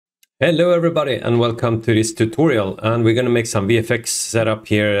Hello everybody and welcome to this tutorial, and we're going to make some VFX setup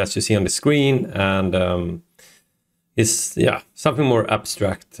here as you see on the screen, and it's something more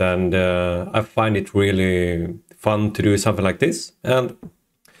abstract, and I find it really fun to do something like this. And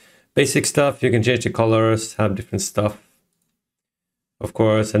basic stuff, you can change the colors, have different stuff of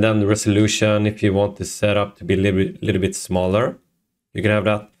course, and then the resolution, if you want the setup to be a little bit smaller, you can have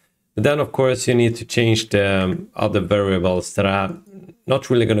that. But then of course you need to change the other variables that I'm not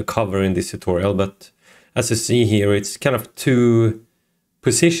really going to cover in this tutorial, but as you see here, it's kind of two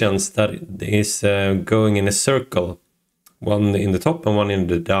positions that is going in a circle, one in the top and one in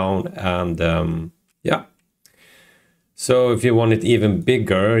the down, and so if you want it even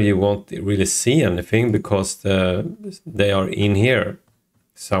bigger, you won't really see anything because they are in here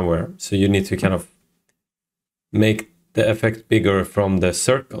somewhere, so you need to kind of make the effect bigger from the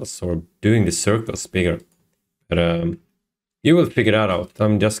circles, or doing the circles bigger. But you will figure that out.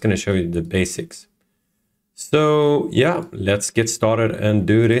 I'm just going to show you the basics. So yeah, let's get started and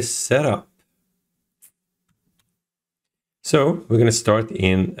do this setup. So we're going to start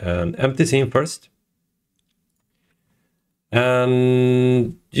in an empty scene first.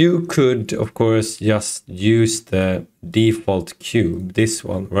 And you could, of course, just use the default cube, this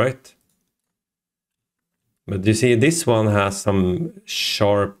one, right? But you see, this one has some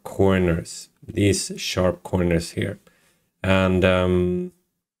sharp corners, these sharp corners here. And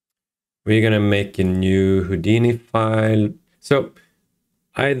we're going to make a new Houdini file. So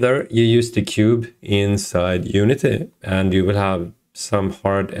either you use the cube inside Unity and you will have some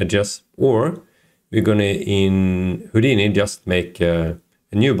hard edges, or we're going to, in Houdini, just make a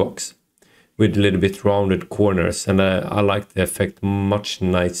new box with a little bit rounded corners. And I like the effect much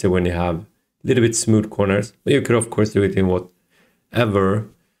nicer when you have a little bit smooth corners. But you could, of course, do it in whatever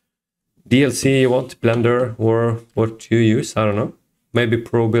DLC you want, Blender, or what you use, I don't know, maybe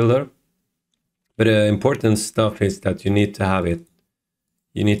Pro Builder. But the important stuff is that you need to have it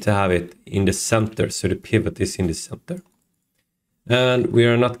in the center, so the pivot is in the center. And we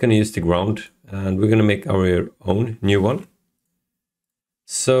are not going to use the ground, and we're going to make our own new one.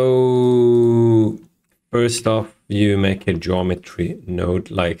 So first off, you make a geometry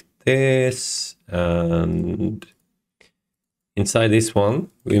node like this, and inside this one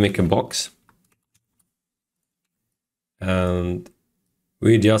we make a box, and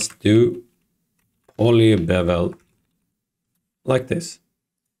we just do poly bevel like this.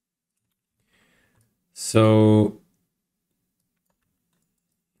 So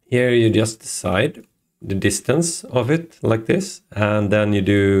here you just decide the distance of it like this, and then you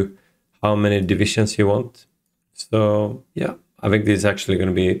do how many divisions you want. So yeah, I think this is actually going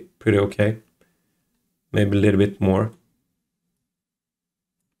to be pretty okay, maybe a little bit more.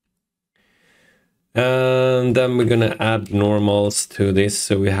 And then we're gonna add normals to this,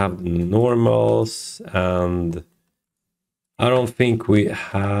 so we have normals, and I don't think we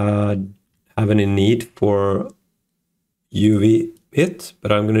have any need for UV bit,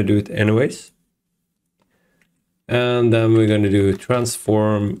 but I'm gonna do it anyways. And then we're gonna do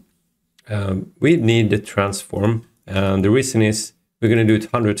transform. We need the transform, and the reason is we're gonna do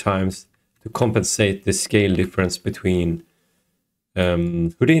it 100 times to compensate the scale difference between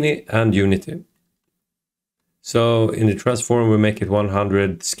Houdini and Unity. So in the transform, we make it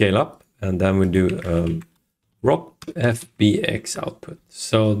 100 scale up, and then we do ROP FBX output.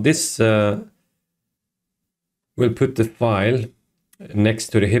 So this will put the file next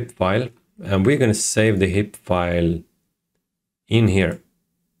to the hip file, and we're going to save the hip file in here.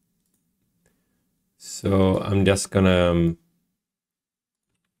 So I'm just going to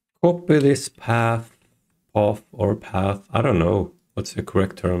copy this path, I don't know what's the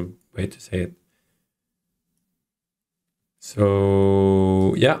correct way to say it.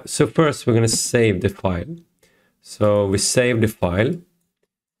 So yeah, so first we're going to save the file. So we save the file.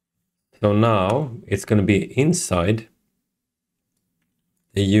 So now it's going to be inside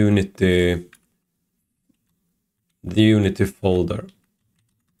the Unity folder.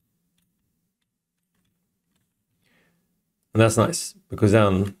 And that's nice, because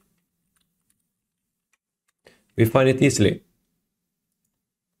then we find it easily.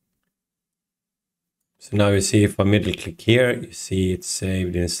 So now you see, if I middle click here, you see it's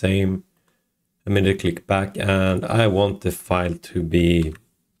saved in the same. I middle click back, and I want the file to be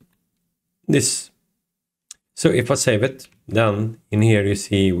this. So if I save it, then in here you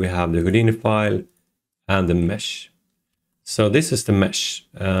see we have the Houdini file and the mesh. So this is the mesh,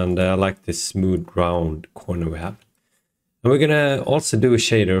 and I like this smooth round corner we have. And we're gonna also do a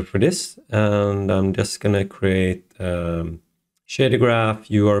shader for this, and I'm just gonna create shader graph,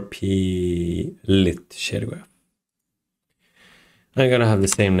 URP lit shader graph. I'm gonna have the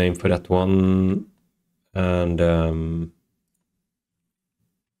same name for that one, and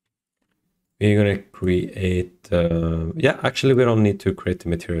we're gonna create, yeah, actually we don't need to create the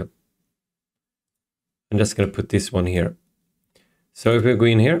material. I'm just gonna put this one here. So if we go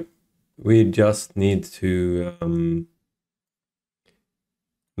in here, we just need to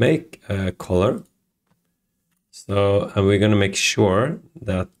make a color. So, and we're gonna make sure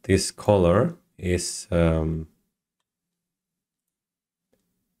that this color is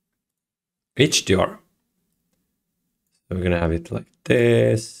HDR. So we're gonna have it like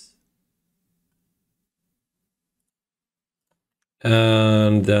this.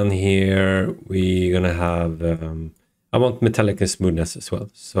 And then here we're gonna have, I want metallic and smoothness as well.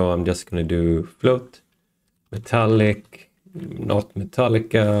 So I'm just gonna do float, metallic, not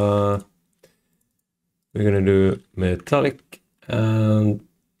Metallica. We're gonna do metallic, and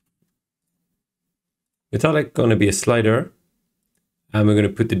metallic gonna be a slider. And we're gonna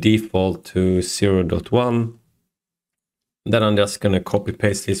put the default to 0.1. Then I'm just gonna copy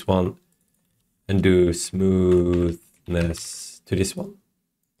paste this one and do smoothness to this one.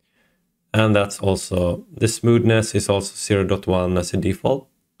 And that's also, the smoothness is also 0.1 as a default.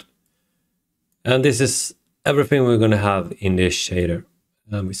 And this is everything we're gonna have in this shader.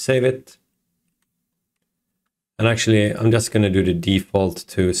 And we save it. And actually, I'm just gonna do the default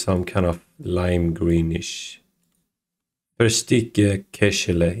to some kind of lime greenish. Verstike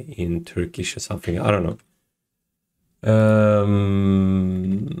keşile in Turkish or something, I don't know.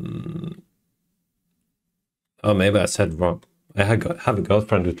 Oh, maybe I said wrong. I have a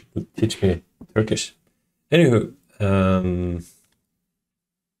girlfriend who would teach me Turkish. Anywho,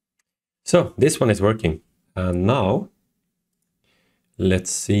 so this one is working. And now, let's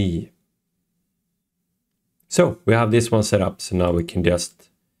see. So we have this one set up. So now we can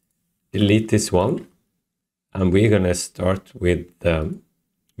just delete this one. And we're gonna start with the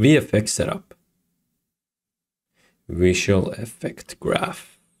VFX setup. Visual effect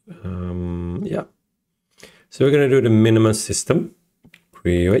graph. Yeah. So we're gonna do the minimum system.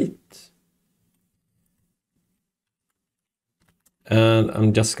 Create. And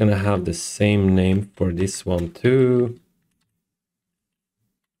I'm just gonna have the same name for this one too.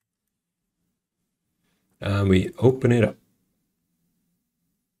 And we open it up.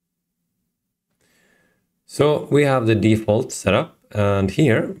 So we have the default setup, and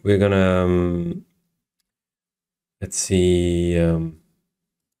here we're gonna, let's see,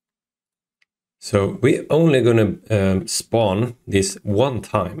 so we're only gonna spawn this one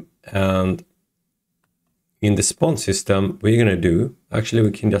time, and in the spawn system, we're gonna do, actually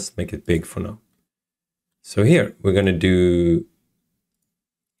we can just make it big for now. So here we're gonna do,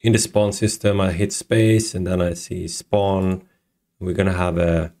 in the spawn system, I hit space and then I see spawn. We're gonna have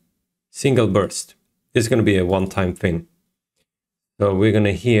a single burst. This is gonna be a one-time thing. So we're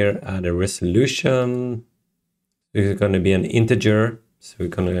gonna here add a resolution. It's gonna be an integer. So we're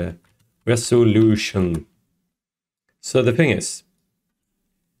gonna resolution. So the thing is,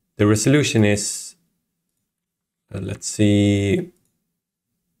 the resolution is, let's see.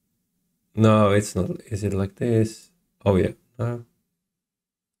 No, it's not. Is it like this? Oh yeah.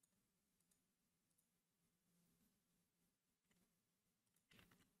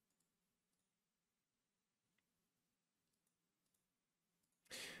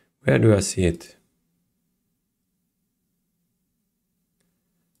 Where do I see it?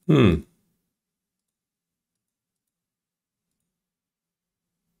 I'm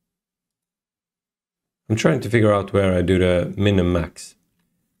trying to figure out where I do the min max.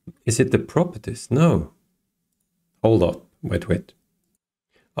 Is it the properties? No. Hold up. Wait.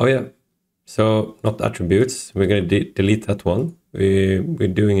 Oh yeah. So not attributes. We're going to delete that one. We're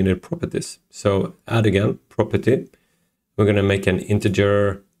doing it in properties. So add again, property. We're going to make an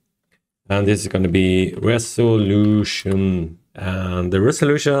integer. And this is going to be resolution. And the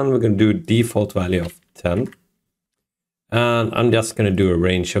resolution, we're going to do default value of 10. And I'm just going to do a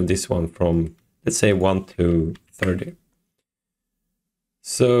range of this one from, let's say, 1 to 30.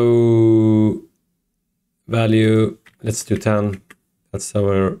 So value, let's do 10. That's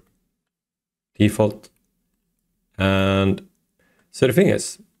our default. And so the thing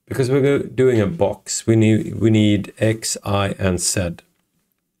is, because we're doing a box, we need X, Y, and Z.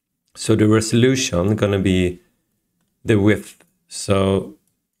 So the resolution gonna be the width. So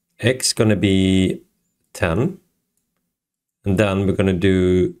X gonna be 10. And then we're gonna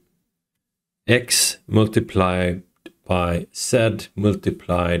do X multiplied by Z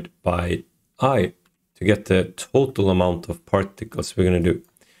multiplied by I to get the total amount of particles we're gonna do.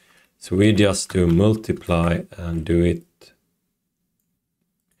 So we just do multiply and do it.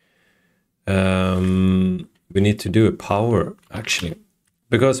 we need to do a power actually,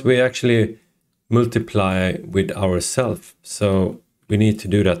 because we actually multiply with ourselves. So we need to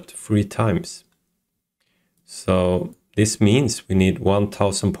do that 3 times. So this means we need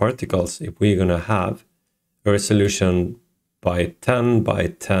 1000 particles if we're gonna have a resolution by 10 by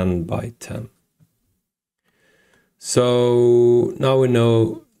 10 by 10. So now we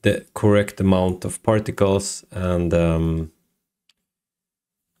know the correct amount of particles, and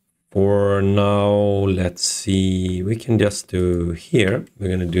for now, let's see, we can just do here, we're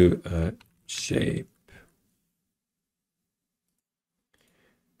gonna do a shape.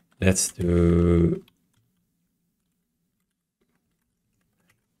 Let's do,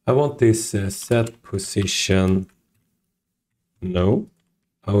 I want this set position, no,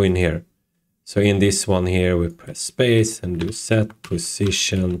 oh, in here. So in this one here, we press space and do set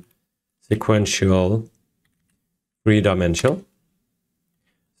position sequential 3-dimensional.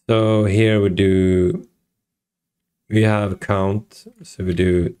 So here we have count, so we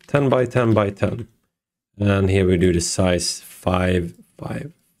do 10 by 10 by 10. And here we do the size 5,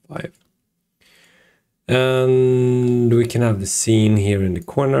 5, 5. And we can have the scene here in the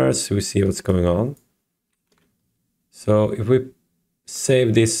corner so we see what's going on. So if we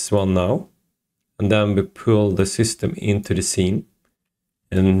save this one now, and then we pull the system into the scene,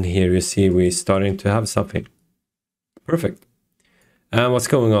 and here you see we're starting to have something. Perfect. And what's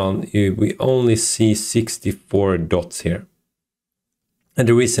going on? We only see 64 dots here. And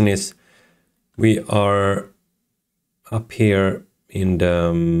the reason is we are up here in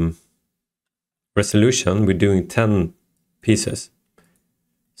the resolution, we're doing 10 pieces.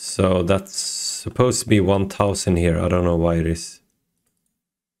 So that's supposed to be 1000 here. I don't know why it is.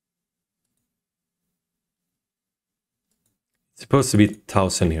 It's supposed to be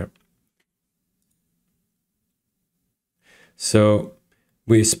 1000 here. So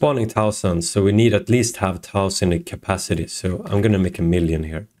we're spawning 1000, so we need at least have 1000 in capacity. So I'm gonna make 1,000,000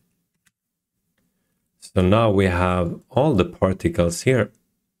 here. So now we have all the particles here.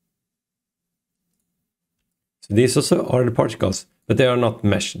 So these also are the particles, but they are not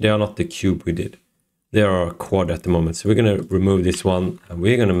mesh. They are not the cube we did. They are a quad at the moment. So we're gonna remove this one, and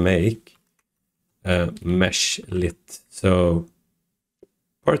we're gonna make a mesh lit. So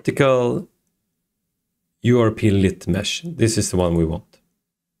particle URP lit mesh. This is the one we want.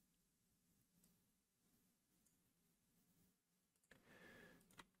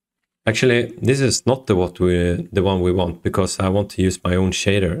 Actually, this is not the one we want, because I want to use my own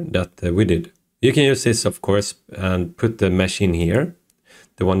shader that we did. You can use this, of course, and put the mesh in here,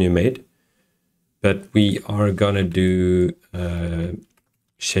 the one you made. But we are gonna do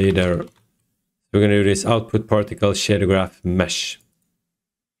shader. We're gonna do this output particle shader graph mesh.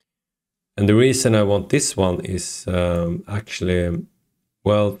 And the reason I want this one is actually,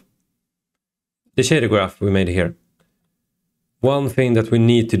 well, the shader graph we made here. One thing that we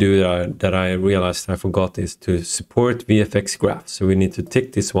need to do that I realized I forgot is to support VFX graph. So we need to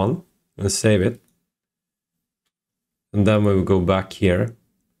tick this one and save it. And then we will go back here.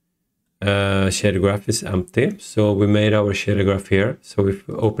 Shader graph is empty. So we made our shader graph here. So if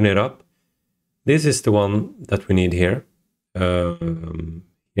we open it up, this is the one that we need here.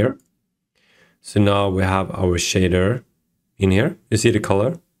 Here. So now we have our shader in here. You see the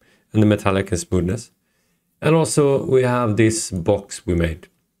color and the metallic and smoothness. And also we have this box we made.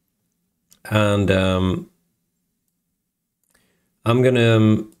 And I'm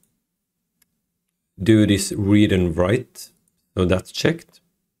gonna do this read and write. So that's checked.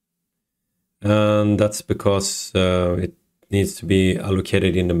 And that's because it needs to be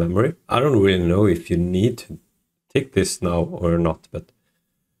allocated in the memory. I don't really know if you need to tick this now or not, but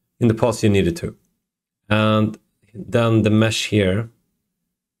in the past you needed to. And then the mesh here,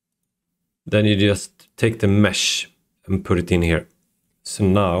 then you just take the mesh and put it in here. So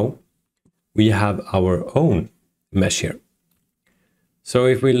now we have our own mesh here. So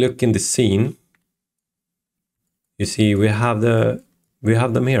if we look in the scene, you see we have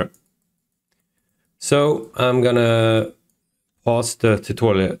them here. So I'm gonna pause the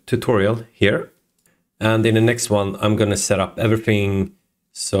tutorial here, and in the next one I'm gonna set up everything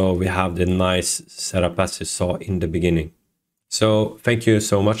so we have the nice setup as you saw in the beginning. So thank you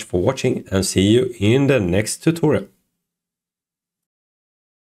so much for watching, and see you in the next tutorial.